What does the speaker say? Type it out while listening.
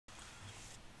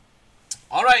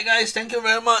Alright guys, thank you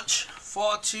very much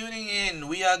for tuning in.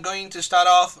 We are going to start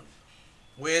off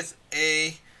with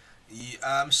a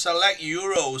Select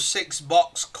Euro 6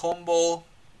 box combo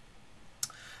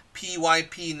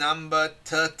PYP number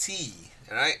 30.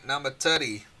 Alright, number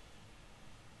 30.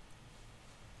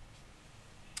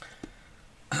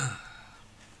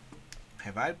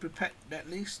 Have I prepared that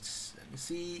list? Let me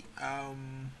see.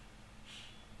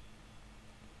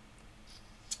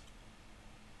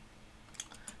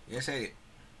 Yes, I did.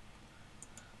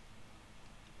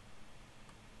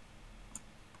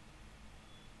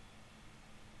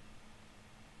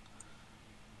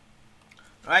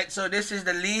 Right, so this is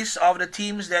the list of the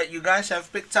teams that you guys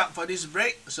have picked up for this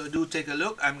break. So do take a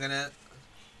look. I'm gonna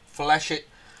flash it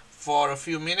for a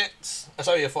few minutes.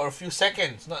 Sorry, for a few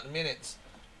seconds, not minutes.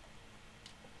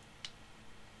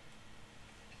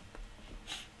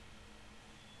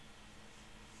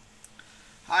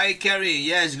 Hi, Kerry.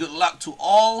 Yes, good luck to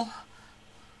all.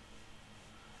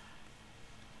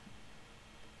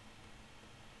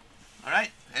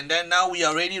 Alright, and then now we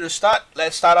are ready to start.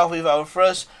 Let's start off with our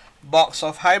first box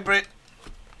of hybrid.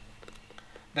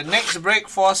 The next break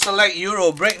for Select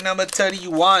Euro, break number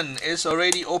 31, is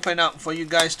already open up for you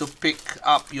guys to pick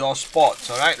up your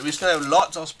spots. Alright, we still have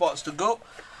lots of spots to go.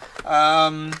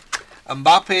 Mbappe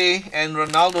and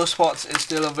Ronaldo spots is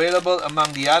still available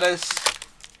among the others.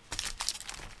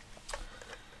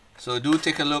 So do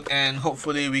take a look and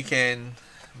hopefully we can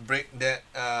break that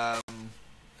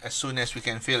as soon as we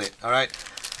can fill it. Alright.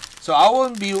 So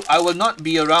I will not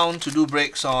be around to do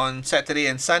breaks on Saturday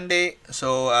and Sunday.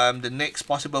 So the next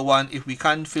possible one, if we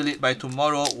can't fill it by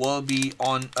tomorrow, will be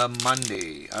on a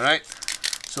Monday. Alright.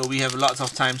 So we have lots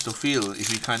of times to fill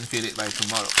if we can't fill it by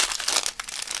tomorrow.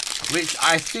 Which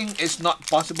I think is not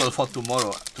possible for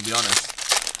tomorrow, to be honest.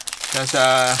 Because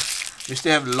we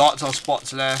still have lots of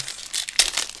spots left.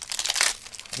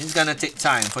 It's gonna take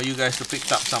time for you guys to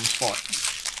pick up some spots.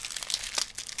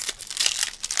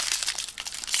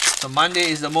 So Monday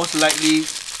is the most likely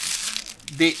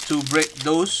date to break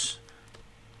those.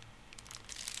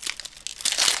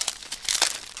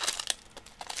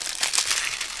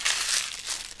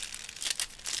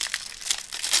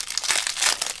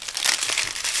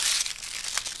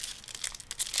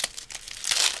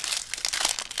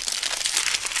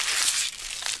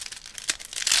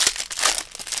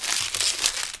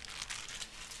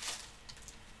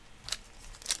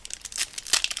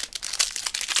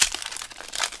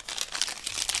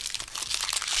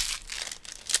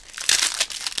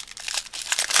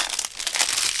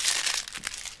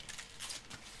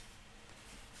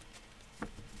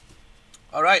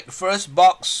 Alright, first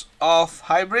box of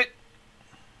hybrid.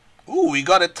 Ooh, we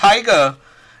got a tiger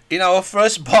in our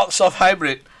first box of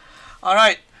hybrid.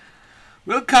 Alright,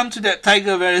 we'll come to that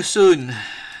tiger very soon.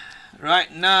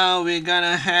 Right now, we're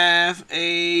gonna have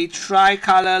a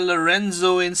tricolor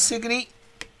Lorenzo Insigne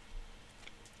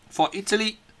for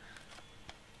Italy.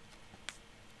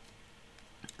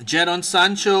 Jadon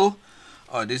Sancho.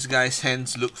 Oh, this guy's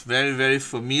hands look very, very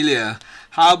familiar.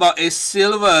 How about a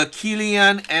silver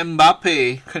Kylian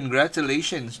Mbappe?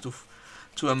 Congratulations to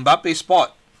Mbappe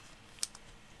spot.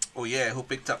 Oh yeah, who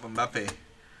picked up Mbappe?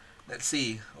 Let's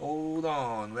see. Hold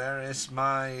on, where is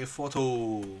my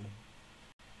photo?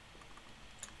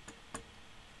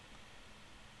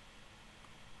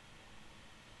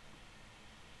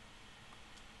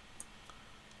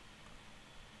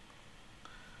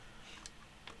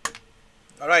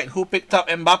 Alright, who picked up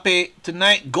Mbappe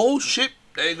tonight? Goal Ship.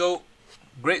 There you go.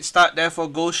 Great start there for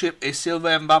Goal Ship. A silver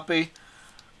Mbappe.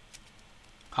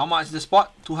 How much is the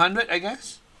spot? 200, I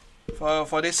guess,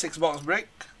 for this 6 box break.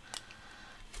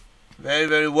 Very,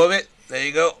 very worth it. There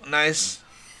you go. Nice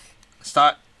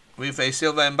start with a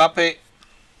silver Mbappe.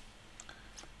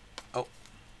 Oh.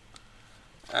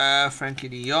 Frankie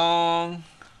de Jong.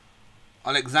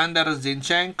 Alexander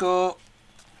Zinchenko.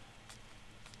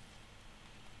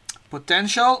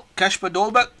 Potential, Kasper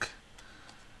Dolberg,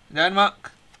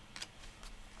 Denmark.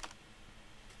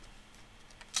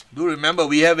 Do remember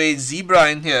we have a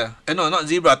zebra in here. No, not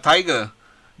zebra, tiger.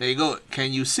 There you go.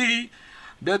 Can you see?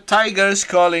 The tiger's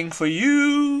calling for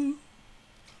you.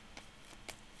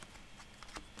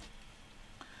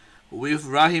 With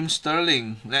Raheem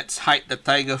Sterling. Let's hide the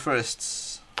tiger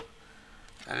first.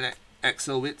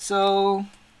 Axel Witsel,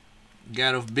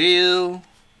 Gareth Bale.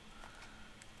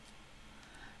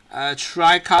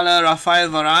 Tricolor Rafael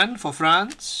Varane for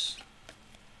France.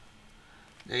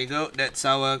 There you go. That's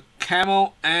our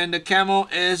camo. And the camo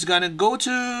is going to go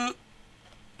to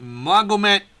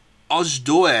Magomed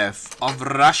Ozdoev of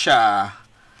Russia.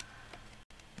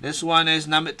 This one is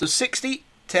numbered to 60.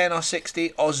 10 or 60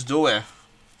 Ozdoev.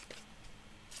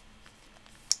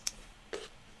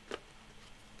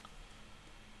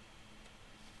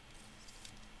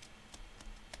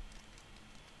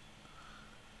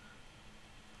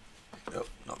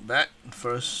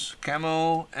 first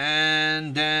camo,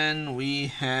 and then we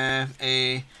have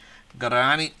a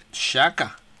Granit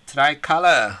Xhaka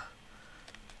tricolor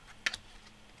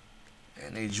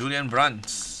and a Julian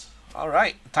Brandt.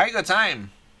 Alright, Tiger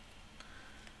time.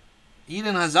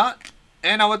 Eden Hazard,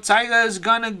 and our Tiger is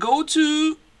gonna go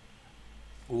to,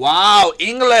 wow,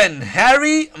 England,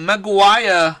 Harry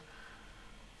Maguire.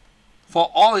 For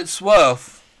all it's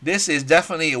worth, this is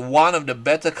definitely one of the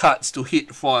better cards to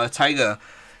hit for a Tiger.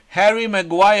 Harry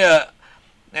Maguire,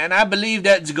 and I believe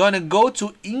that's gonna go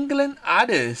to England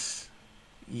others.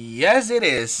 Yes, it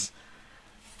is.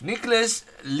 Nicholas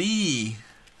Lee.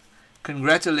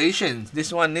 Congratulations.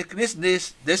 This one, this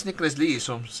Nicholas Lee is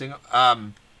from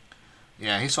Singapore.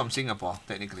 Yeah, he's from Singapore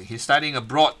technically. He's studying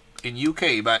abroad in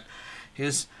UK, but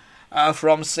he's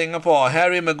from Singapore.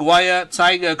 Harry Maguire,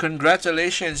 Tiger.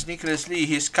 Congratulations, Nicholas Lee.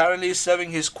 He's currently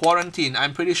serving his quarantine.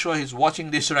 I'm pretty sure he's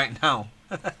watching this right now.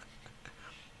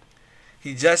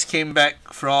 He just came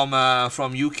back from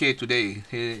UK today.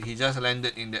 He just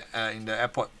landed in the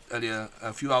airport earlier,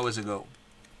 a few hours ago.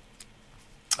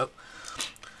 Oh.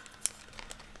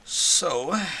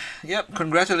 So, yep,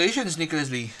 congratulations,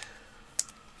 Nicholas Lee.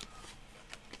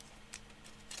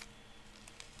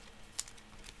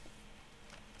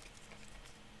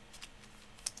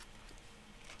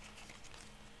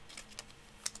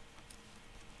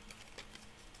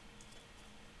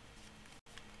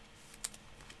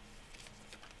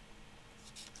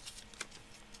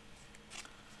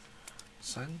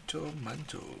 Santo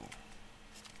Manto.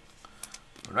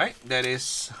 Right, that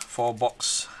is for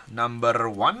box number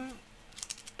 1.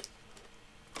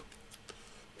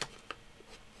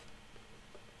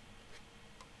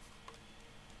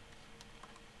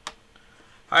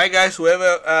 Hi guys,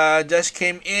 whoever just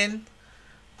came in,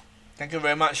 thank you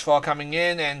very much for coming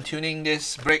in and tuning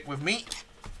this break with me.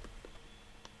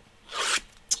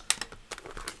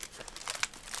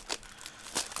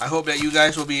 I hope that you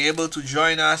guys will be able to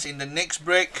join us in the next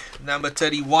break, number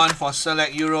 31 for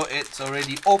Select Euro. It's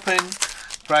already open.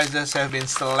 Prices have been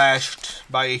slashed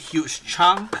by a huge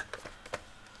chunk.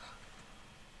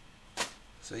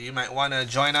 So you might want to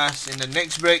join us in the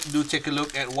next break. Do take a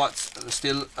look at what's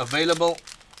still available.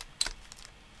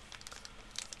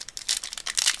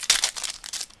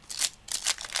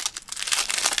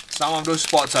 Some of those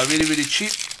spots are really, really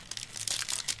cheap.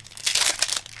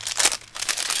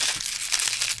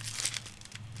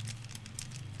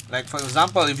 Like for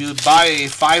example, if you buy a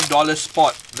 $5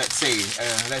 spot, let's say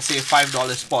a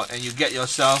 $5 spot, and you get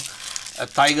yourself a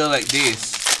Tiger like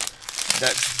this,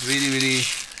 that's really, really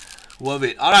worth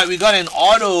it. All right, we got an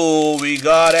auto. We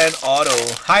got an auto.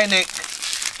 Hi, Nick.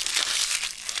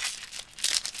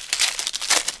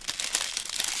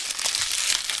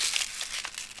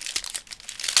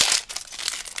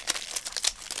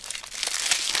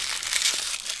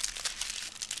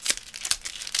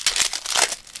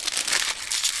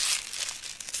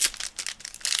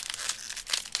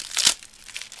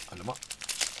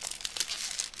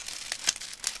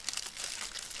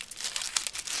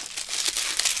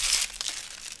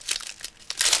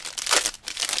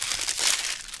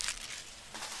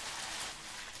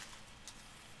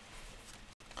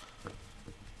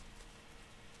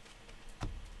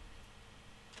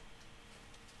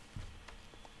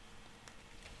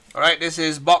 Alright, this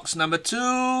is box number 2.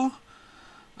 Are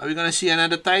we going to see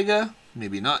another Tiger?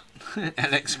 Maybe not.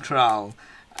 Alex Kral.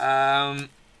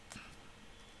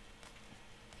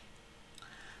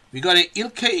 We got a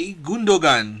Ilkay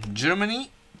Gundogan,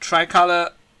 Germany.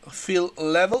 Tricolor field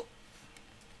level.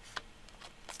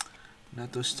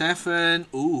 Nato Stefan.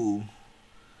 Ooh.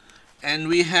 And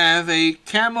we have a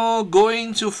camo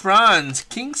going to France.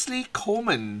 Kingsley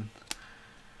Coman.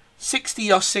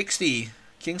 60 of 60.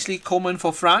 Kingsley Coman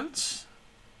for France.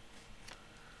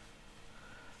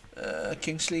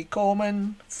 Kingsley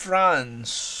Coman,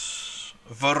 France.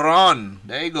 Varane.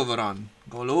 There you go, Varane.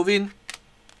 Golovin.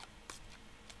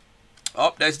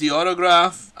 Oh, that's the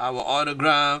autograph. Our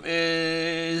autograph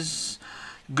is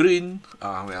green.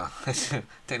 Oh, well,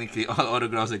 technically all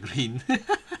autographs are green.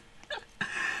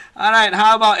 Alright,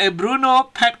 how about a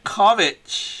Bruno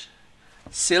Petkovic?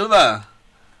 Silver.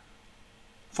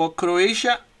 For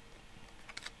Croatia.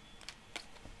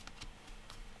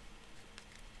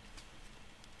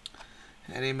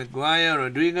 Harry Maguire,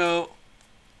 Rodrigo,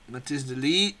 Matisse de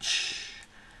Ligt,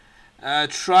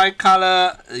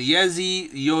 tricolor, Yezi,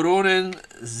 Yoronen,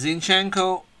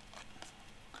 Zinchenko.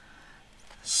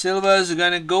 Silvers are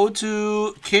gonna go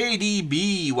to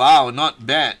KDB. Wow, not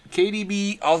bad.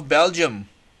 KDB of Belgium.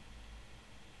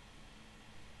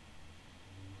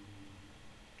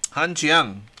 Han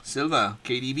Chiang, silver,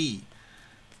 KDB.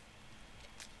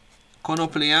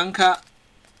 Konoplyanka,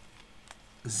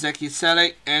 Zeki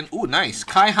Selek, and ooh, nice,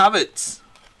 Kai Havertz.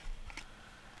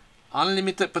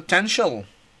 Unlimited potential.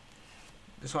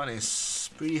 This one is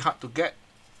pretty hard to get.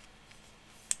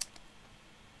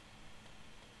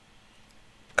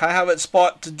 Kai Havertz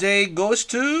spot today goes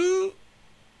to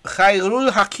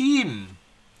Khairul Hakim.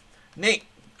 Nick,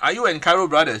 are you and Cairo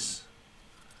brothers?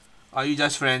 Are you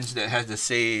just friends that has the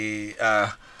say?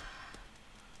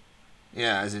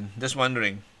 Yeah, as in, just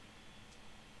wondering.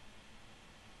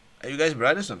 Are you guys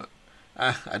brothers or not?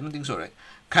 I don't think so, right?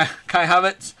 Kai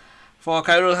Havertz for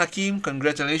Khairul Hakim.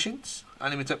 Congratulations.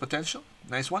 Unlimited potential.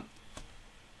 Nice one.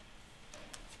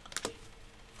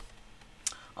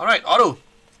 Alright, auto.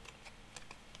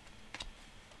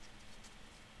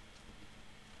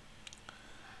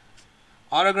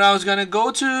 Autograph is gonna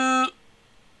go to...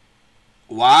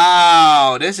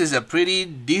 Wow, this is a pretty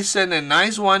decent and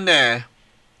nice one there.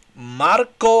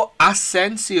 Marco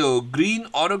Asensio, green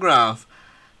autograph.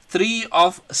 3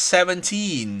 of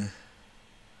 17.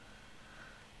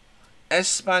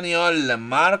 Espanyol,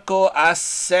 Marco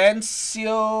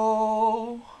Asensio.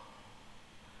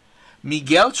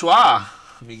 Miguel Chua.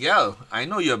 Miguel, I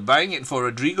know you're buying it for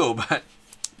Rodrigo, but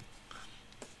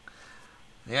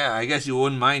yeah, I guess you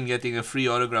won't mind getting a free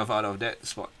autograph out of that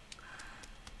spot.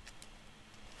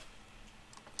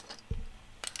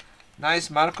 Nice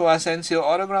Marco Asensio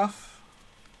autograph.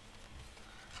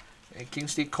 And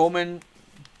Kingsley Coman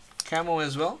camo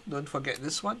as well. Don't forget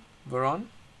this one. Veron.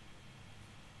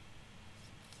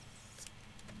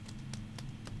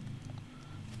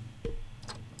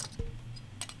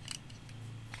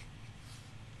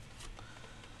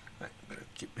 Right, I'm gonna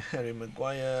keep Harry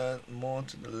Maguire more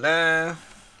to the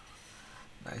left.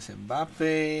 Nice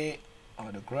Mbappe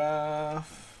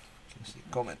autograph. Kingsley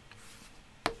Coman.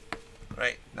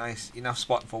 Right, nice. Enough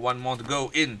spot for one more to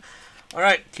go in.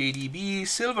 Alright, KDB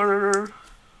silver.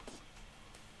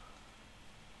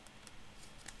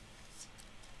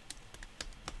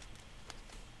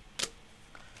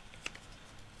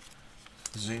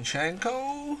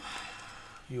 Zinchenko.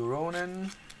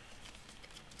 Euronen.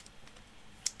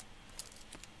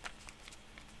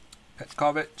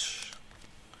 Petkovic.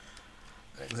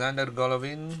 Alexander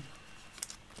Golovin.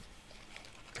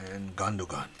 And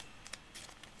Gundogan.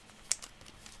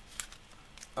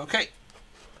 Okay,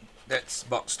 that's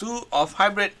box 2 of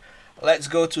hybrid. Let's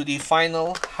go to the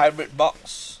final hybrid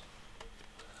box.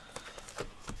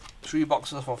 3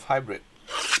 boxes of hybrid.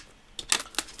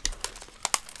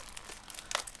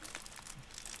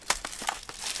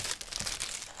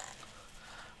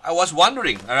 I was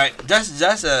wondering, all right, just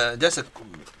a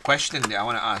question that I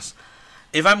want to ask.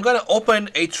 If I'm gonna open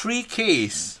a 3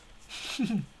 case,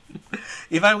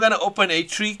 if I'm gonna open a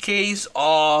 3 case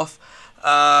of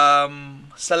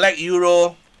Select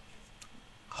Euro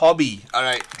Hobby, all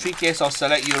right, 3 case of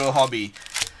Select Euro Hobby,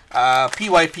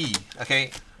 PYP, okay,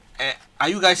 are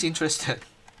you guys interested?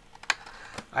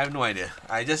 I have no idea.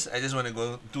 I just want to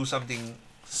go do something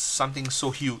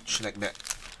so huge like that.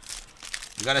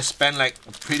 You gotta spend like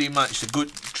pretty much a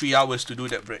good 3 hours to do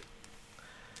that break.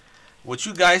 Would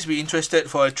you guys be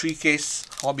interested for a 3 case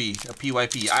hobby, a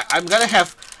PYP? I'm gonna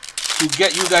have to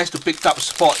get you guys to pick up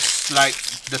spots like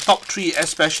the top 3,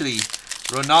 especially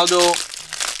Ronaldo,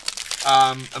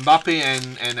 Mbappe,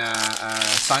 and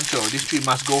Sancho. These 3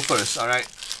 must go first, all right?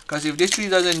 Because if this 3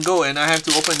 doesn't go and I have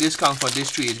to open discount for this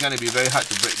 3, it's gonna be very hard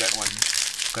to break that one.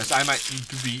 Because I might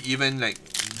be even like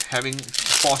having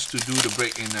forced to do the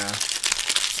break in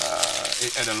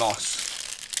at a loss.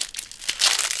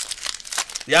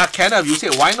 Yeah, Kenneth, you say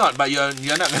why not, but you're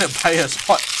not gonna buy a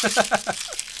spot.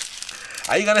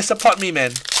 Are you gonna support me,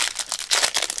 man?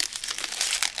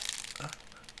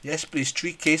 Yes, please.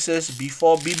 3 cases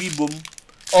before BB Boom.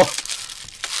 Oh,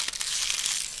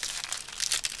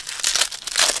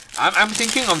 I'm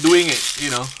thinking of doing it.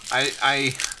 You know,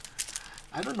 I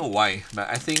don't know why, but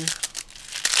I think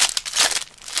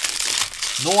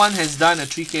no one has done a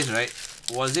 3 case, right?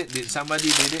 Was it? Did somebody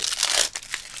did it?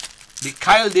 Did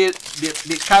Kyle did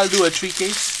Kyle do a 3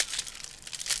 case?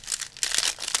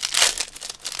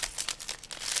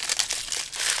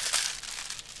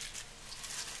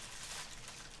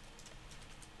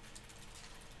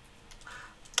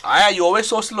 You always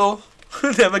so slow.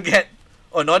 Never get.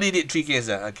 Oh, Noddy did 3 cases.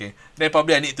 Okay, then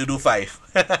probably I need to do 5.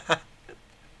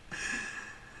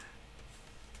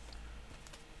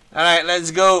 All right,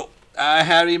 let's go.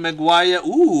 Harry Maguire.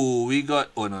 Ooh, we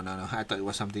got... Oh, no. I thought it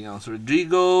was something else.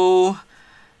 Rodrigo.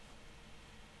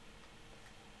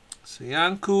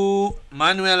 Soyanku.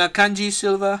 Manuel Akanji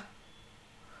Silva.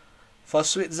 For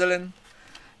Switzerland.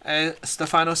 And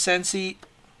Stefano Sensi.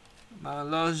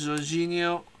 Marlos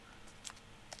Jorginho.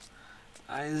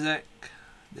 Isaac.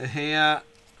 De Gea.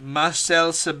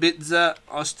 Marcel Sabitzer,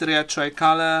 Austria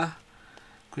Tricolor.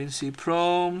 Quincy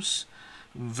Promes.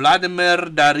 Vladimir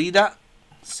Darida,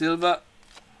 silver.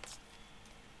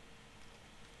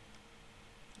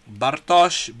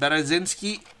 Bartosz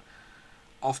Berezinski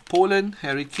of Poland,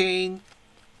 Harry Kane.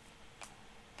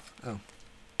 Oh,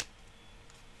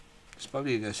 this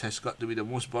probably has got to be the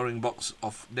most boring box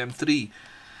of them three.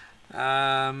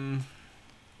 Marcel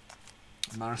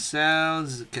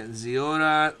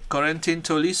Ziora, Corentin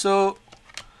Tolisso,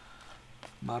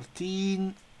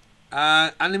 Martin,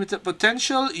 Unlimited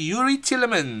Potential, Yuri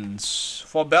Tillemans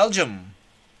for Belgium.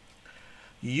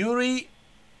 Yuri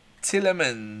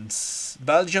Tillemans,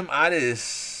 Belgium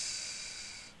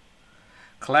artist.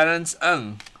 Clarence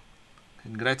Ng,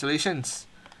 congratulations.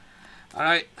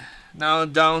 Alright, now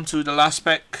down to the last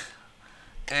pack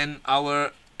and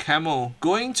our camo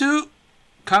going to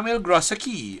Kamil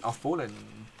Grosicki of Poland.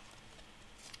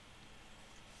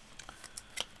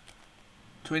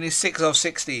 26 of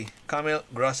 60, Kamil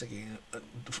Grosicki.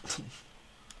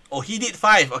 Oh, he did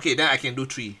 5. Okay, then I can do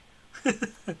 3.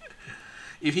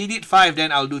 If he did 5,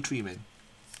 then I'll do 3, man.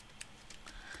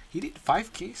 He did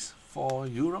 5 case for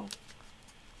Euro.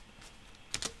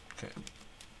 Okay.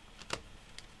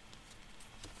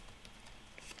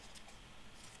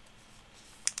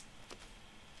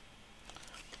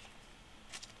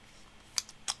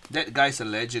 That guy's a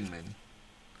legend, man.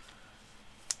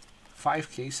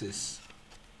 5 cases.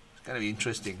 It's gonna be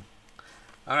interesting.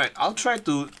 Alright, I'll try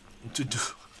to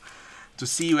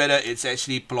see whether it's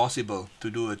actually plausible to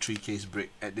do a 3 case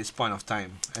break at this point of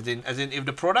time. As in if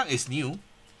the product is new,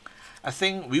 I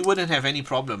think we wouldn't have any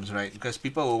problems, right? Because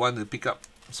people will want to pick up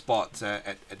spots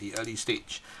at the early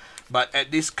stage. But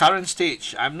at this current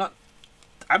stage, I'm not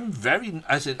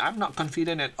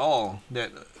confident at all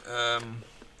that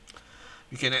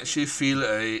we can actually feel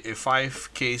a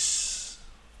 5 case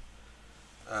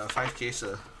a 3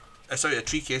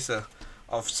 caser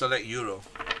of Select Euro.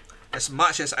 As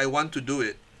much as I want to do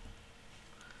it,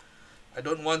 I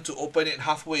don't want to open it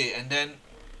halfway and then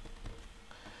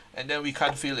we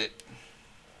can't feel it.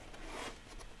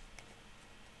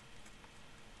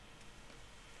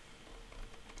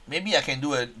 Maybe I can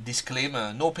do a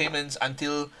disclaimer: no payments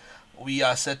until we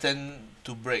are certain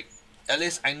to break. At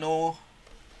least I know.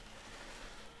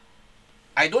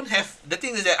 I don't have, the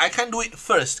thing is that I can't do it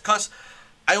first because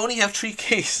I only have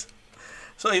 3Ks.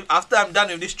 So if after I'm done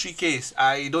with this 3Ks,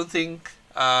 I don't think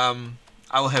I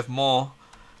will have more.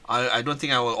 I don't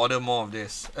think I will order more of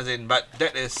this. But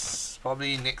that is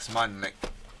probably next month. Like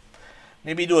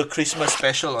maybe do a Christmas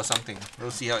special or something.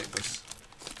 We'll see how it goes.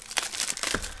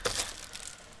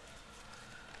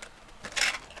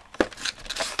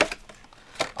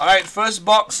 Alright, first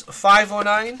box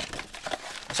 509.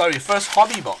 Sorry, first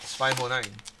hobby box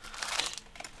 509.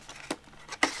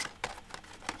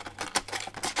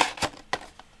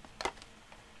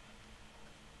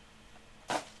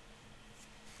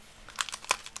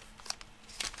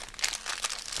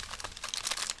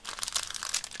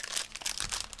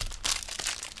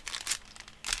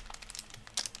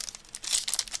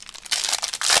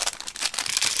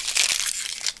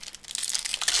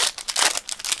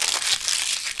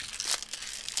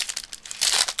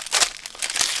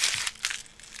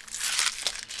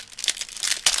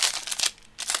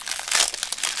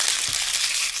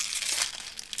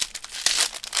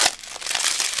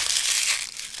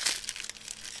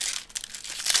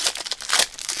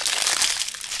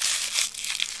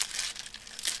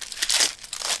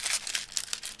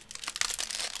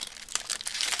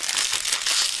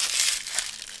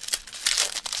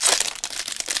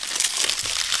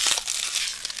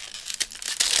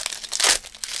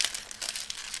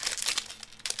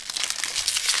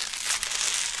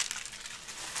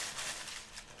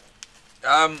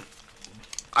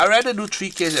 I rather do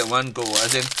 3 case at one go.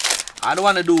 As in, I don't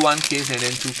want to do 1 case and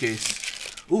then 2 case.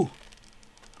 Ooh,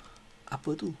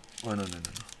 apa tu? Oh no.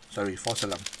 Sorry, false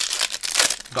alarm.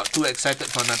 Got too excited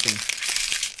for nothing.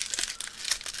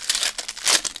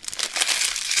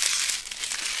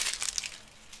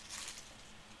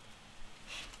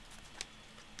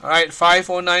 Alright,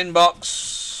 509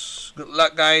 box. Good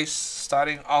luck, guys.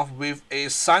 Starting off with a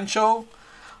Sancho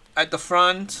at the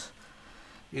front.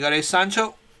 You got a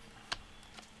Sancho,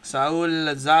 Saul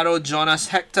Lazaro, Jonas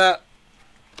Hector,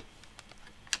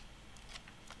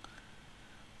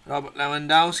 Robert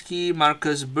Lewandowski,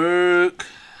 Marcus Berg,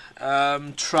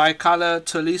 Tricolor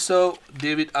Tolisso,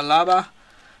 David Alaba,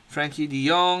 Frankie de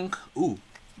Jong. Ooh,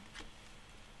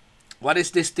 what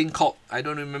is this thing called? I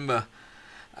don't remember.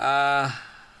 The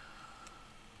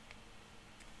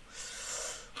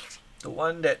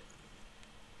one that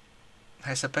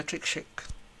has a Patrick Schick.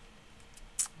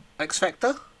 X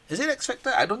Factor? Is it X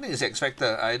Factor? I don't think it's X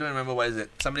Factor. I don't remember what is it.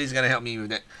 Somebody's gonna help me with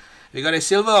that. We got a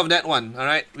silver of that one. All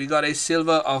right, we got a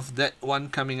silver of that one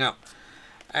coming up,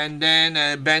 and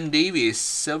then Ben Davies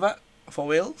silver for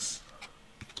Wales.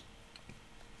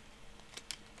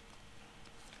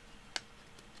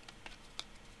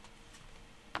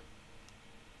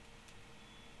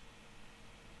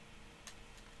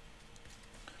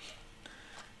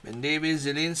 Ben Davies,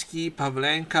 Zelensky,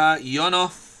 Pavlenka,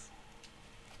 Ionov,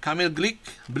 Kamil Glik,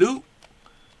 blue.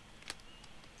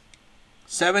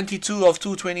 72 of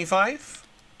 225.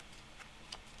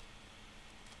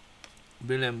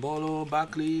 Bill Mbolo,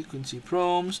 Barkley, Quincy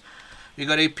Promes. We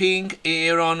got a pink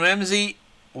Aaron Ramsey,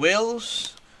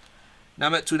 Wales.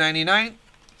 Number 299.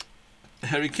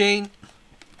 Harry Kane.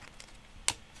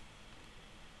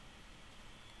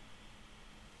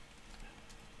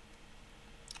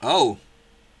 Oh.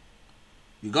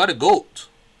 You got a gold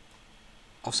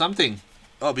of something.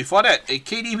 Oh, before that, a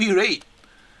KDB rate.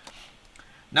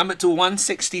 Number to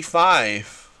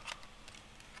 165.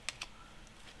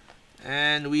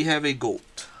 And we have a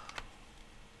gold.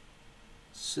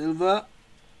 Silver.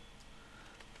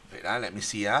 Wait, let me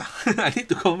see. I need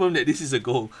to confirm that this is a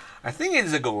gold. I think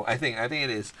it's a gold. I think it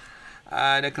is.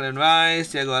 Declan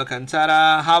Rice, Thiago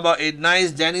Alcantara. How about a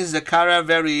nice Dennis Zakara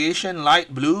variation,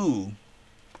 light blue?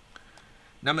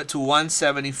 Number to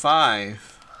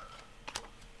 175.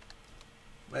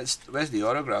 Where's the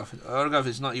autograph? The autograph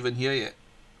is not even here yet.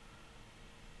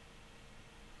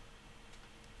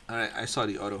 Alright, I saw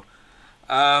the auto.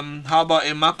 How about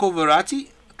a Marco Verratti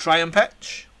Triumph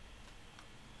patch?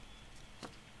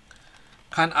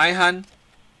 Khan Ayhan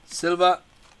silver.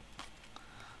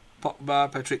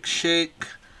 Pogba, Patrick Schick.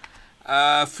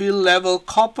 Field level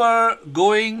copper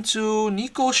going to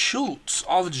Nico Schultz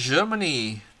of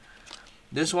Germany.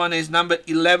 This one is number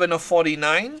 11 of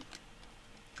 49.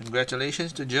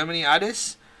 Congratulations to Germany,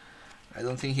 Adis. I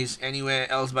don't think he's anywhere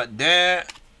else but there.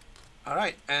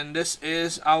 Alright, and this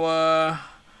is our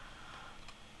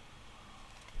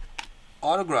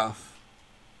autograph.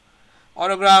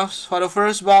 Autographs for the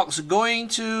first box going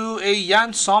to a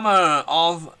Jan Sommer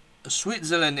of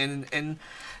Switzerland and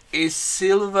a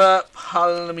Silver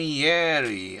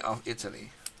Palmieri of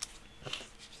Italy.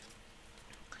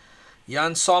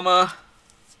 Jan Sommer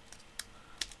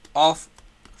of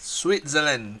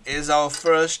Switzerland is our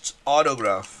first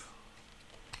autograph.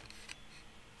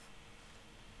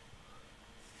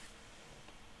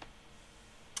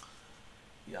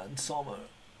 Jan Sommer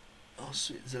of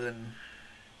Switzerland.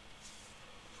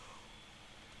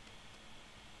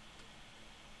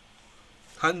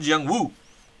 Han Jiang-Woo.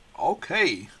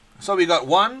 Okay, so we got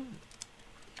one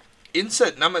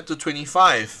insert number to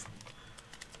 25.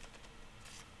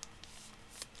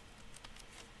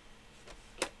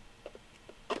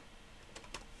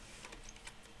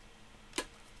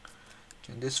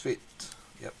 Can this fit?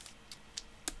 Yep.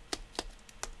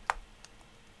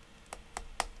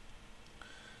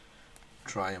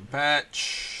 Triumph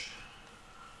patch.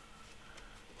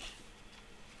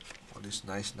 All these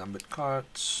nice numbered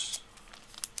cards.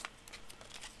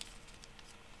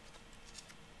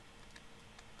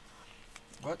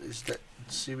 What is that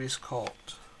series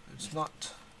called? It's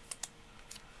not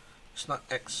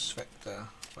X Factor.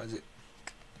 What is it?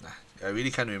 Nah, I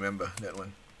really can't remember that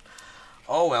one.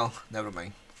 Oh well, never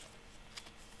mind.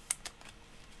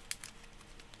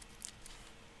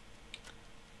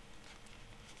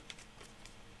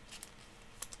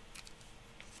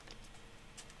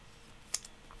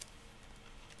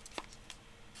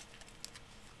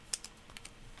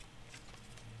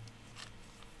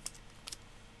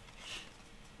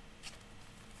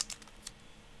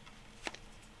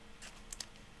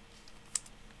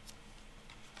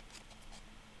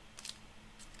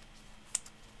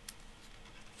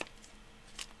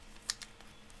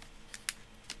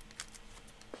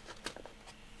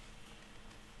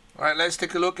 Alright, let's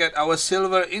take a look at our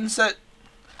silver insert.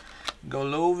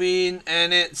 Golovin,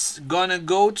 and it's gonna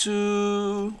go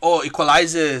to... Oh,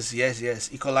 equalizers. Yes,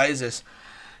 equalizers.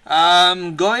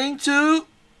 Going to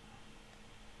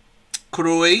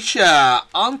Croatia.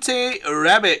 Ante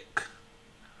Rebic.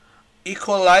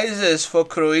 Equalizers for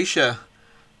Croatia.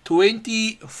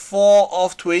 24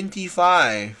 of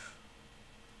 25.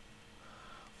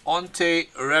 Ante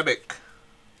Rebic.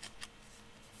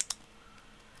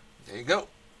 There you go.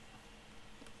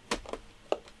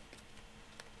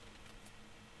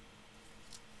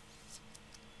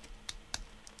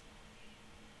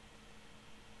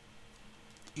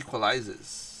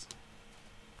 Equalizers.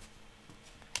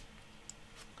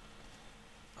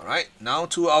 Alright, now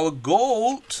to our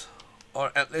gold,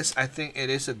 or at least I think it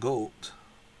is a gold.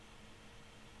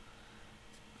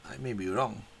 I may be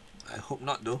wrong. I hope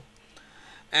not though.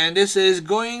 And this is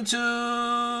going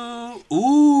to...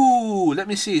 Ooh, let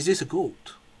me see. Is this a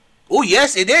gold? Oh,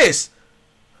 yes, it is.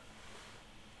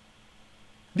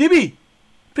 DB,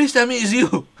 please tell me it's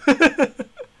you.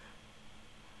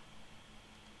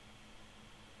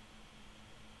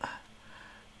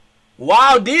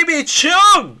 Wow, DB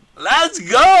Chung. Let's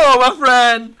go, my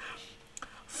friend.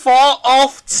 4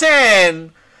 of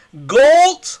 10.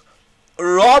 Gold,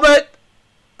 Robert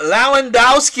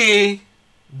Lewandowski.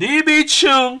 DB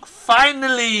Chung,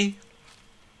 finally.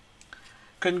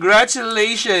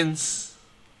 Congratulations.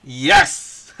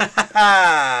 Yes.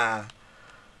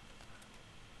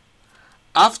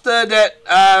 After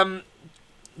that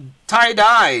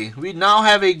tie-dye, we now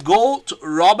have a gold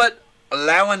Robert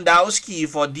Lewandowski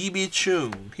for DB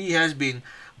Chung. He has been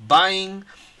buying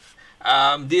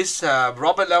this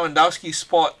Robert Lewandowski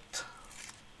spot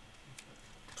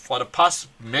for the past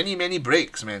many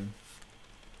breaks, man.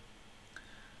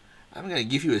 I'm gonna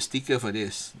give you a sticker for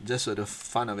this, just for the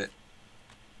fun of it.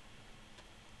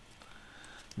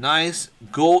 Nice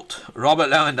gold Robert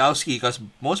Lewandowski, because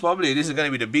most probably this is gonna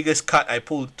be the biggest cut I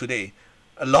pulled today.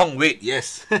 A long wait,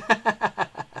 yes.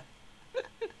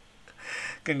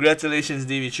 Congratulations,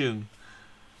 DB Chung.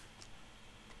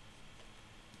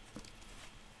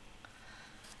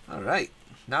 Alright,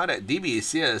 now that DB is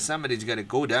here, somebody's gotta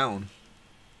go down.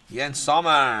 Jan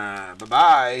Sommer,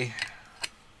 bye-bye.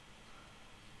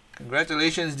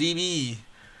 Congratulations, DB.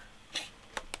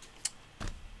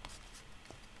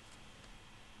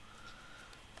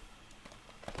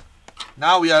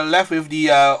 Now we are left with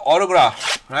the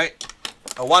autograph, right?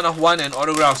 A 1 of 1 and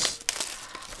autographs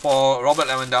for Robert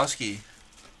Lewandowski.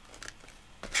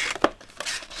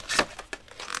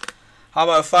 How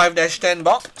about a 5-10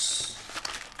 box?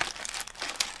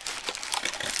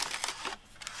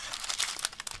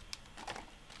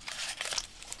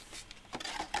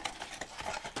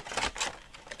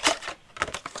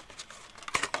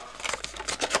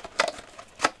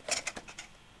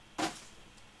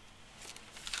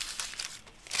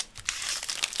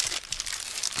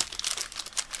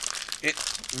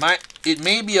 It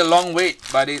may be a long wait,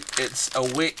 but it's a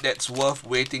wait that's worth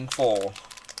waiting for.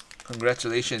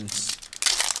 Congratulations.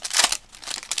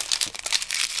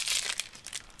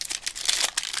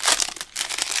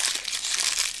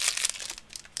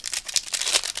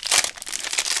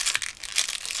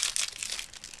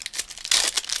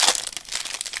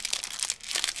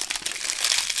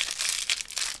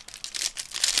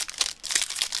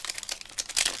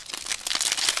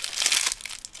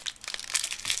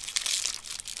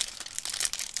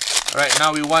 Alright,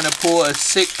 now we want to pull a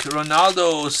sick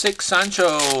Ronaldo, sick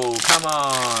Sancho. Come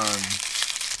on.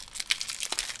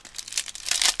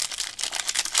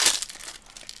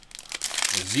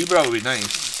 The zebra would be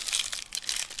nice.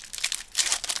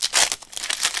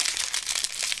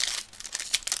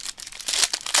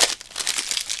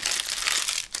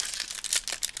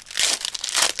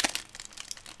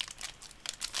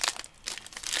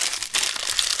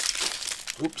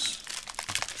 Oops.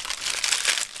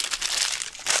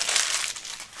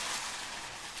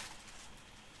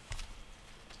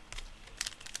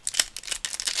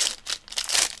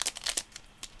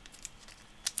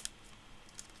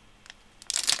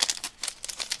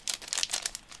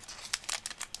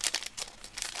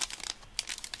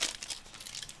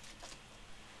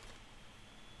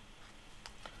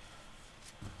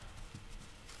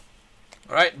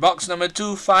 Alright, box number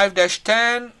 2,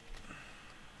 5-10.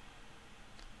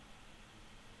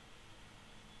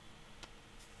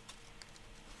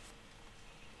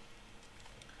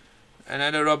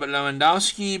 Another Robert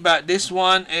Lewandowski, but this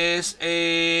one is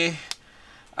a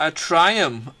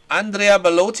Triumph. Andrea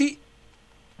Belotti.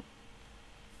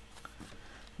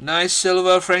 Nice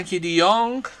silver Frankie de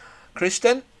Jong.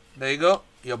 Kristen, there you go.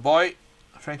 Your boy,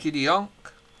 Frankie de Jong.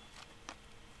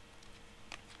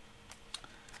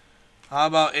 How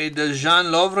about a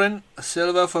Dejan Lovren,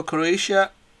 silver for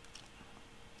Croatia.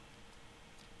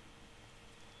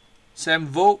 Sam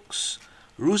Vokes,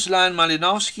 Ruslan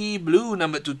Malinovsky, blue,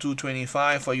 number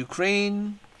 225 for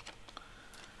Ukraine.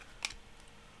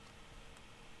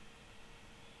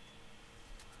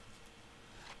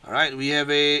 Alright, we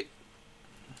have a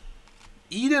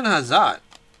Eden Hazard,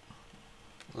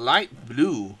 light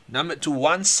blue, number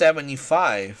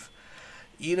 175.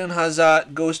 Eden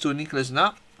Hazard goes to Nicholas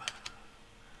Knapp.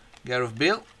 Gareth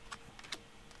Bale.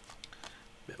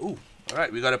 Ooh,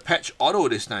 alright, we got a patch auto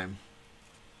this time.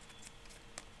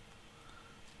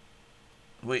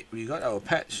 Wait, we got our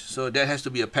patch, so that has to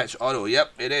be a patch auto.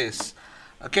 Yep, it is.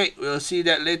 Okay, we'll see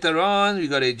that later on. We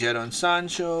got a Jadon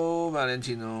Sancho,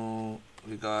 Valentino.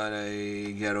 We got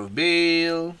a Gareth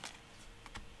Bale.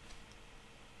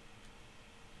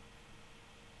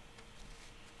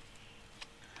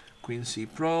 Quincy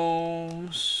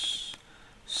Promes.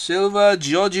 Silver,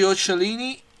 Giorgio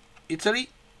Cellini, Italy.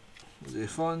 De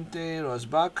Fonte, Ross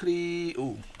Barkley.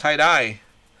 Ooh, tie-dye.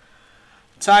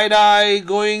 Tie-dye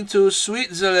going to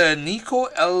Switzerland. Nico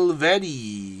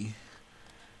Elvedi.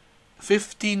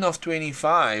 15 of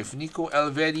 25. Nico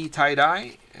Elvedi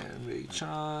tie-dye. And Ray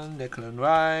Chan, Declan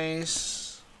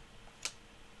Rice.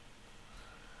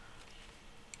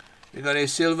 We got a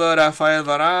silver Rafael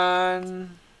Varane.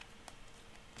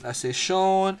 Lasse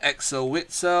Schön, Axel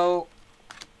Witsel.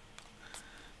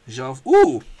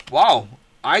 Ooh, wow.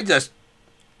 Oh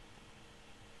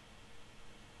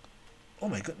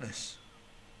my goodness.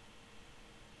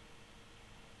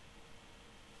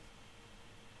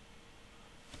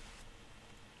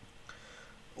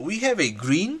 We have a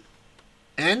green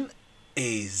and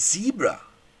a zebra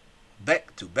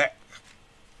back to back.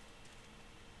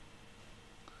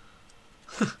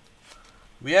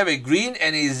 We have a green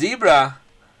and a zebra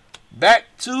back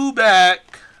to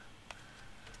back.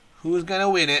 Who's gonna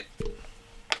win it?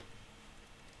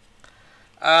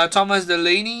 Thomas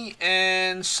Delaney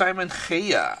and Simon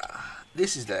Gea.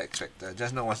 This is the X Factor.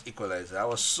 Just now was Equalizer. I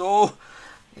was so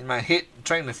in my head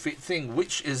trying to think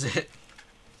which is it.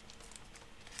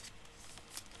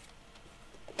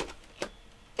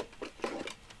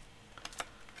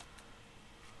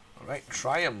 Alright,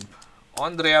 Triumph.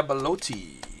 Andrea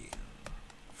Bellotti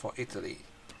for Italy.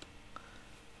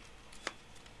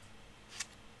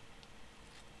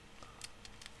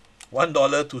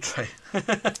 $1 to try.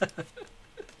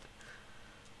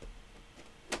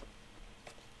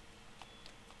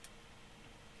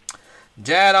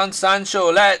 Jadon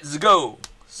Sancho, let's go.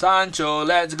 Sancho,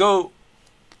 let's go.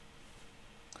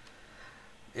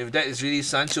 If that is really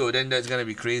Sancho, then that's gonna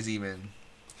be crazy, man.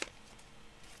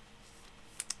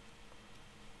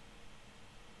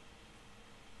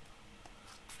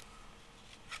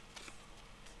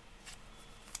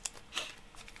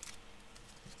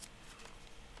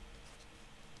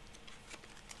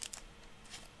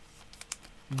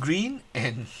 Green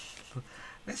and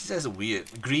that's just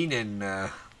weird. Green and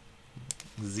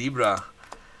zebra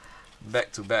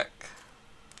back to back.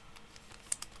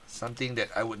 Something that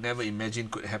I would never imagine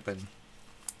could happen.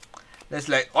 That's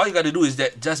like all you gotta do is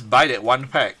that just buy that one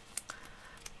pack.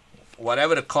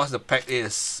 Whatever the cost of the pack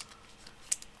is.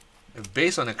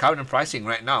 Based on the current pricing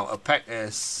right now, a pack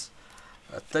is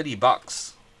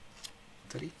 $30.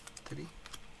 30?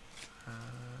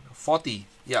 40.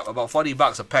 Yeah, about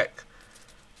 $40 a pack.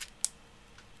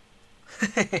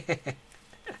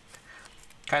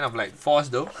 Kind of like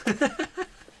forced though.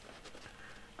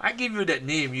 I give you that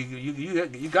name.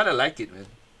 You gotta like it, man.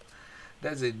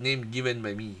 That's a name given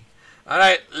by me. All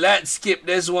right, let's skip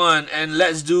this one and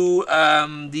let's do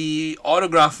the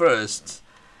autograph first,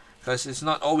 because it's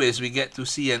not always we get to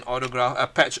see an autograph, a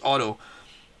patch auto.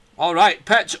 All right,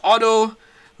 patch auto,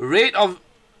 rate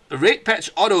patch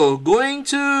auto going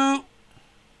to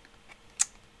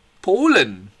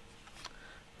Poland.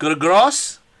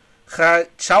 Grzegorz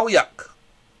Krachowiak.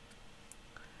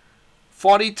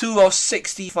 42 of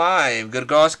 65.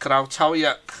 Grzegorz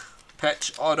Krachowiak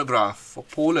patch autograph for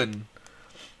Poland.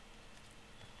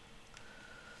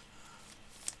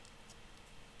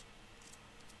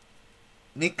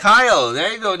 Nikhail,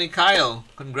 there you go, Nikhail.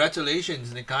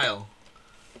 Congratulations, Nikhail.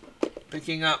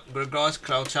 Picking up Grzegorz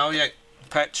Krachowiak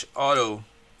patch auto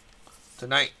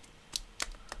tonight.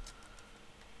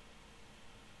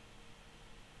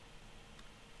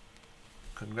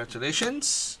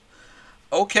 Congratulations.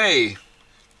 Okay.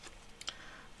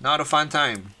 Now the fun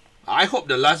time. I hope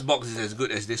the last box is as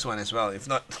good as this one as well. If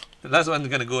not, the last one's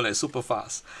gonna go like super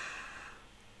fast.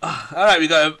 Alright, we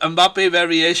got a Mbappe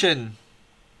variation.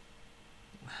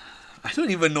 I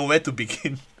don't even know where to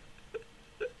begin.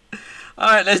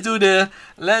 Alright, let's do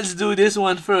this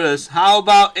one first. How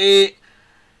about a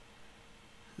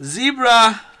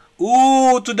zebra?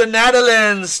 Ooh, to the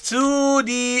Netherlands. To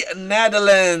the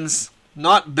Netherlands.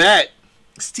 Not bad.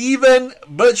 Steven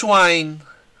Bergwijn.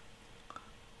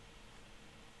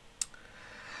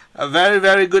 A very,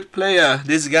 very good player,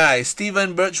 this guy.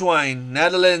 Steven Bergwijn,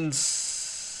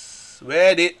 Netherlands.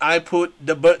 Where did I put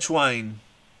the Bergwijn?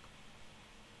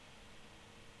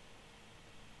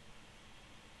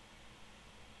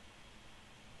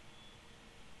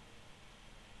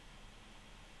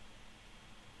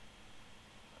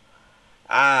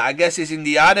 I guess it's in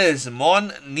the others. Mon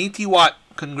Nitiwat.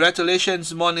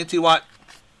 Congratulations, Mon Nitiwat.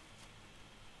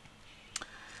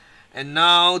 And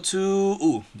now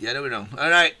to the other way around.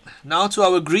 Alright, now to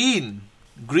our green.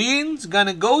 Green's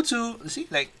gonna go to, see,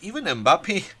 like even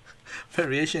Mbappe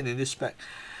variation in this pack.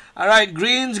 Alright,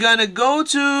 green's gonna go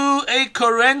to a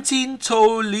Corentin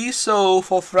Tolisso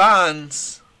for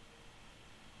France.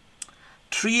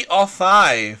 3 of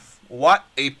 5. What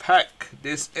a pack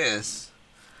this is.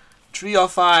 3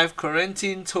 of 5.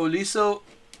 Corentin Tolisso.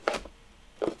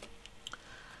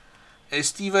 A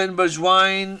Steven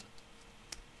Bergwijn.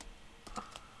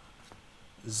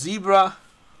 Zebra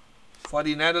for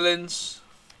the Netherlands.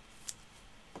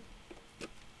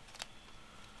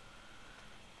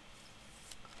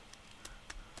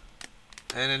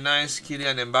 And a nice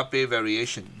Kylian Mbappe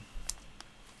variation.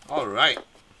 Alright,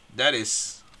 that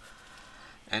is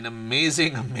an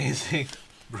amazing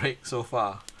break so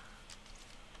far.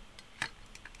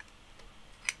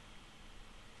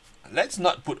 Let's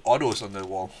not put autos on the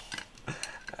wall.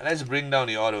 Let's bring down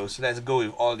the autos. Let's go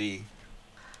with all the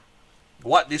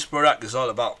what this product is all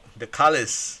about. The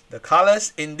colors. The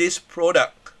colors in this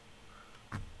product.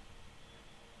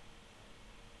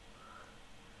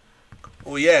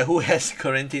 Oh yeah, who has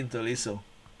Corentin Tolisso?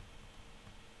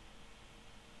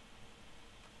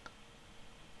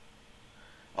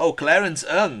 Oh, Clarence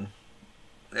Ng.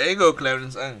 There you go,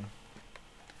 Clarence Ng.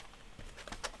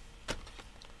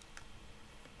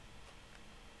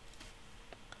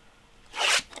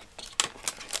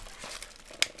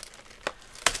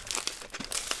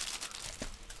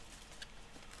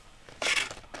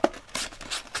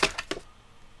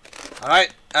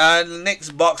 Alright, the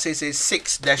next box is a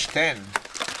 6-10.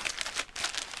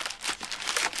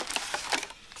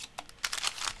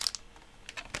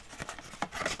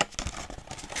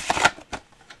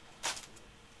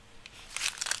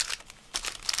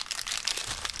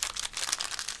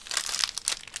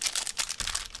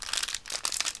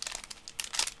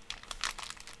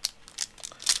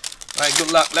 Alright,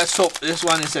 good luck. Let's hope this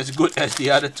one is as good as the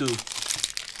other two.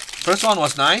 First one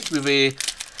was nice with a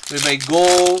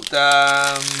gold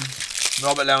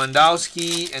Robert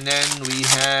Lewandowski, and then we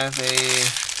have a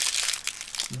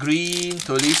green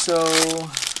Tolisso.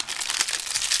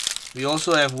 We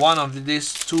also have one of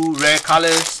these two rare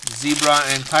colors, Zebra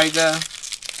and Tiger.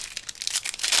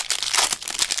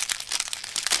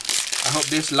 I hope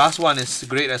this last one is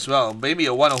great as well. Maybe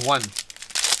a 1 of 1.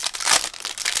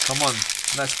 Come on,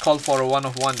 let's call for a 1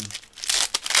 of 1.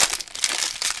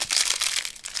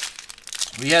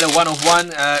 We had a 1 of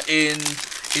 1 in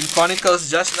Chronicles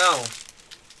just now.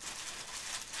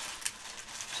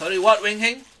 Sorry, what, Wing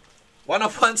Heng? 1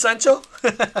 of 1 Sancho?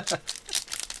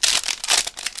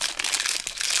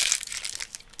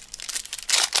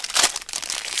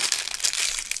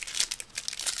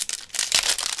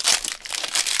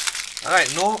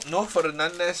 Alright, no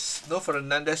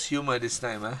Fernandez humor this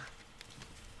time, huh?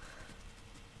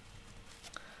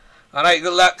 Alright,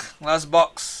 good luck. Last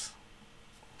box.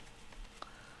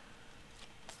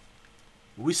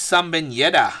 Wissam Ben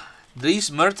Yedda,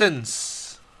 Dries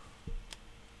Mertens.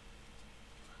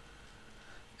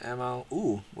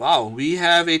 Ooh, wow, we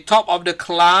have a top of the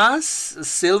class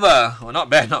silver. Oh, not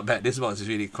bad, not bad. This box is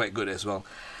really quite good as well.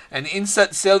 An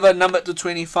insert silver number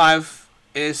 225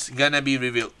 is gonna be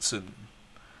revealed soon.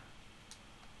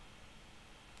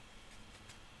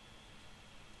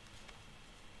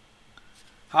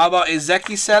 How about a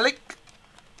Zeki Selik?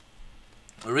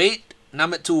 Rate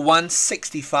number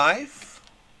 165.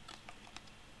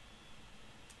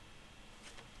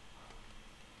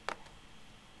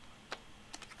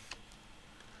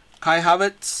 Kai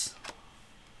Havertz.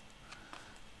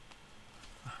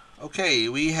 Okay,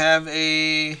 we have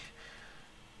a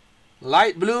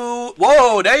light blue.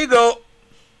 Whoa, there you go.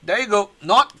 There you go.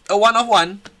 Not a 1 of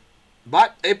 1,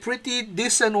 but a pretty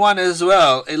decent one as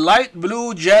well. A light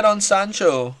blue Jadon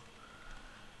Sancho.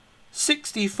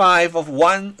 65 of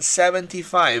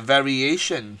 175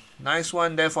 variation. Nice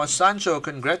one there for Sancho.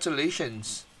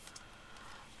 Congratulations.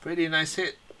 Pretty nice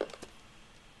hit.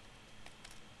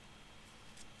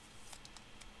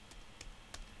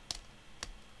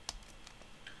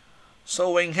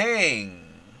 So Wing Heng.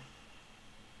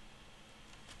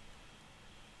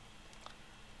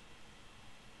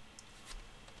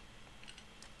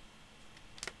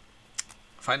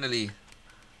 Finally,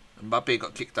 Mbappe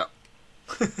got kicked out.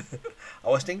 I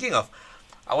was thinking of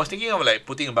like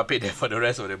putting Mbappe there for the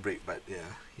rest of the break, but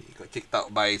yeah, he got kicked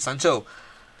out by Sancho.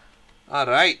 All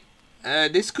right,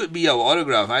 this could be our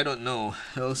autograph. I don't know.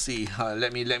 We'll see.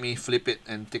 Let me flip it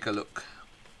and take a look.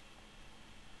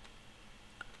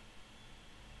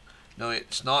 No,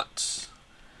 it's not.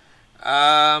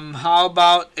 How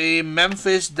about a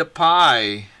Memphis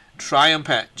Depay Triumph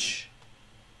patch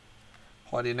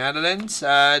for the Netherlands?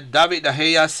 David De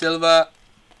Gea Silva.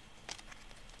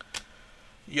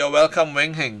 You're welcome,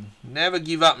 Weng Heng. Never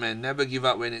give up, man. Never give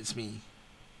up when it's me.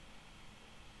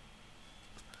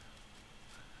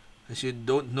 Because you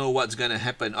don't know what's gonna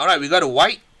happen. Alright, we got a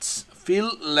white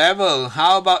field level.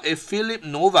 How about a Philip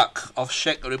Novak of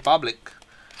Czech Republic?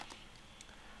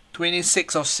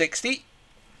 26 of 60.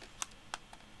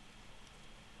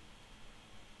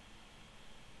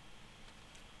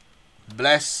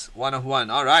 Bless, 1 of 1.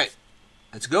 Alright,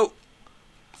 let's go.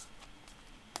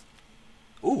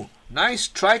 Ooh, nice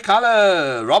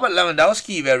tricolor Robert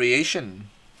Lewandowski variation.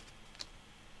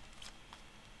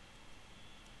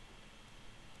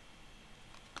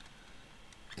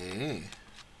 Okay.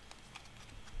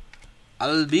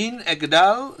 Albin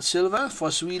Ekdal silver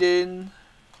for Sweden.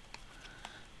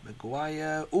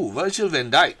 Maguire. Ooh, Virgil van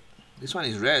Dijk. This one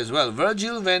is rare as well.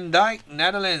 Virgil van Dijk,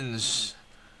 Netherlands.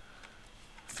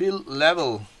 Field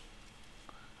level.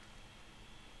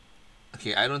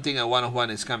 Okay, I don't think a 1 of 1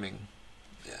 is coming.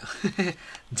 Yeah.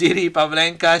 Jiri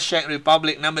Pavlenka, Czech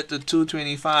Republic, number to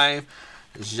 225.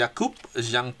 Jakub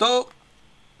Jangto.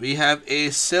 We have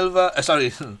a silver, sorry,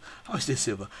 how is this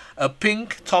silver? A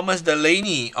pink Thomas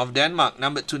Delaney of Denmark,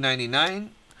 number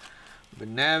 299.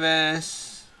 Neves.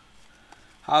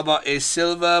 How about a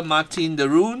silver Martin de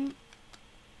Roon,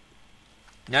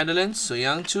 Netherlands, so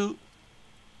young too.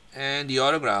 And the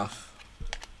autograph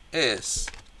is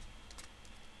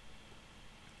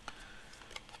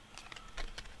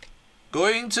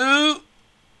going to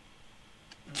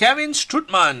Kevin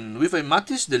Strootman with a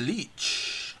Matthijs de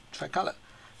Ligt tricolor.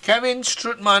 Kevin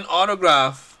Strootman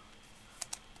autograph.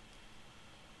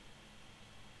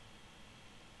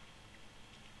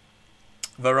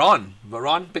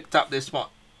 Veron picked up this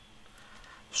spot.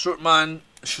 Strootman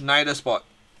Schneider spot.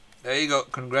 There you go.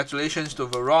 Congratulations to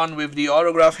Veron with the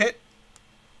autograph hit.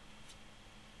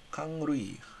 Kang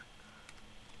Rui.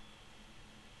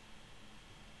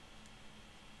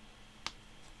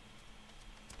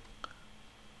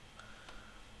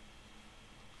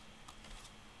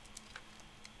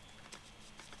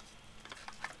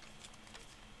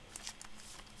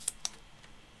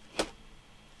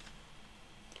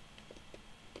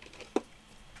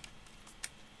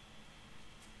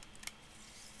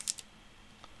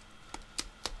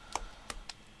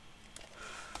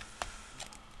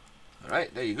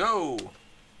 Alright, there you go.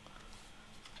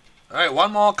 Alright,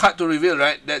 one more card to reveal,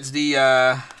 right? That's the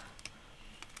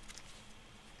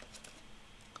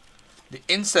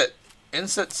insert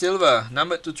silver,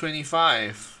 number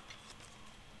 225.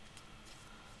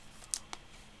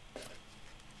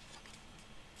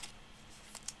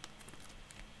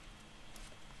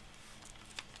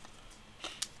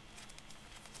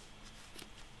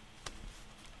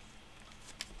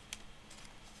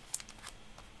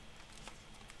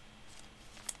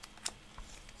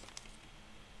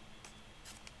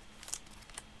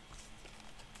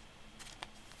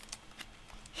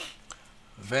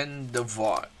 Van der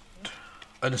Vaart.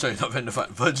 Oh, no, sorry, not Van der Vaart.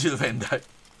 Virgil van Dijk.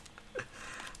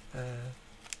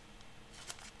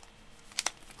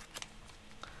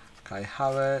 Kai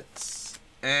Havertz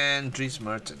and Dries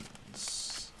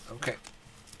Mertens. Okay.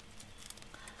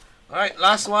 Alright,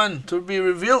 last one to be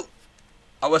revealed.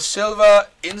 Our silver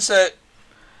insert.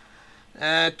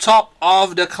 Top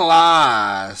of the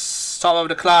class. Top of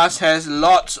the class has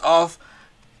lots of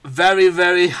very,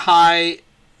 very high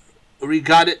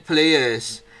regarded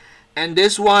players, and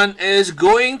this one is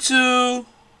going to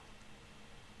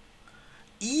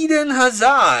Eden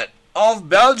Hazard of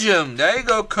Belgium. There you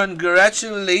go.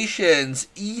 Congratulations,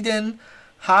 Eden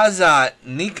Hazard.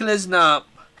 Nicholas Knapp.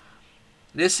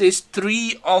 This is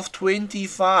 3 of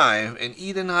 25, and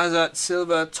Eden Hazard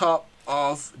silver, top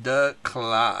of the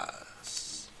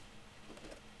class.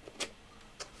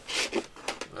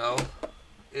 Well,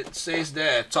 it says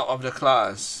there, top of the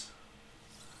class.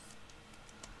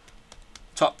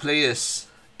 Top players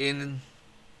in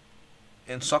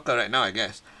soccer right now, I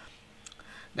guess.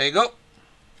 There you go.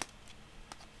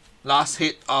 Last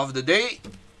hit of the day.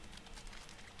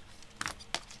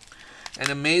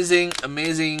 An amazing,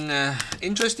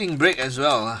 interesting break as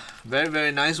well. Very,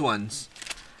 very nice ones.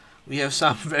 We have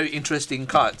some very interesting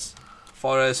cards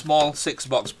for a small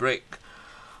 6-box break.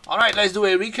 Alright, let's do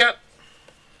a recap.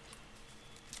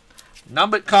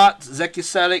 Numbered cards: Zeki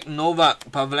Selic,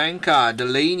 Novak, Pavlenka,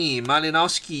 Delaney,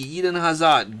 Malinowski, Eden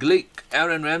Hazard, Glick,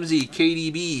 Aaron Ramsey,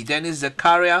 KDB, Dennis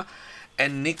Zakaria,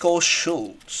 and Nico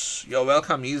Schultz. You're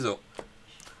welcome, Izo.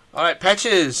 Alright,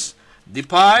 patches: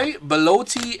 Depay,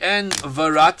 Belotti, and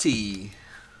Verratti.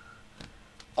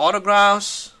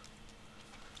 Autographs.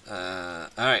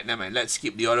 Alright, never mind. Let's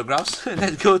skip the autographs.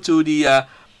 Let's go to the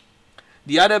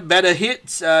other better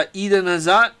hits. Eden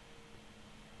Hazard,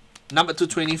 number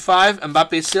 225,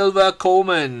 Mbappe silver,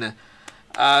 Coleman,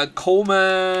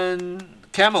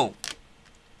 Camo,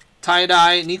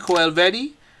 tie-dye, Nico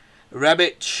Elvedi,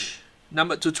 Rebic,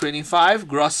 number 225,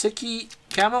 Grosicki,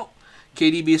 Camo,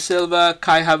 KDB silver,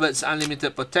 Kai Havertz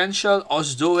unlimited potential,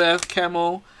 Ozdoev,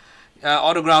 Camo,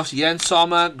 Autographs Jens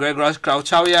Sommer, Gregor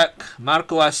Krauchauyak,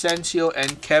 Marco Asensio,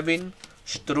 and Kevin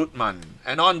Strootman.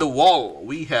 And on the wall,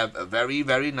 we have a very,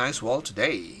 very nice wall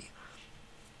today.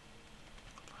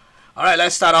 Alright,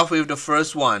 let's start off with the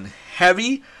first one.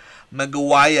 Harry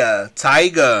Maguire,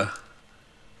 Tiger.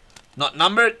 Not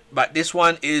numbered, but this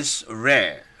one is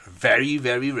rare. Very,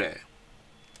 very rare.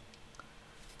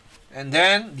 And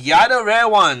then the other rare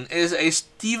one is a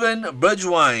Steven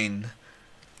Bergwijn.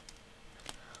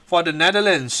 For the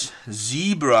Netherlands,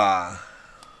 Zebra.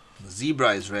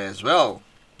 Zebra is rare as well.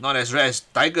 Not as rare as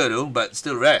Tiger though, but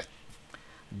still rare.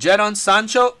 Jadon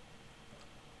Sancho.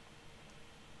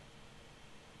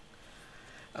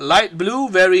 Light blue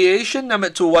variation, number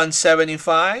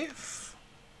 2175.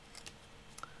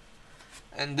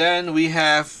 And then we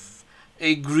have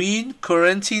a green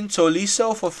Corentin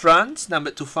Tolisso for France,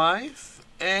 number 25.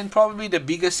 And probably the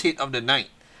biggest hit of the night,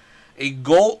 a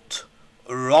gold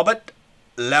Robert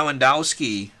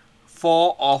Lewandowski,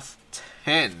 4 of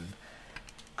 10.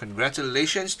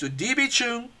 Congratulations to DB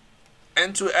Chung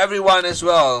and to everyone as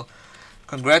well.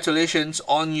 Congratulations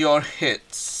on your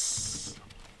hits.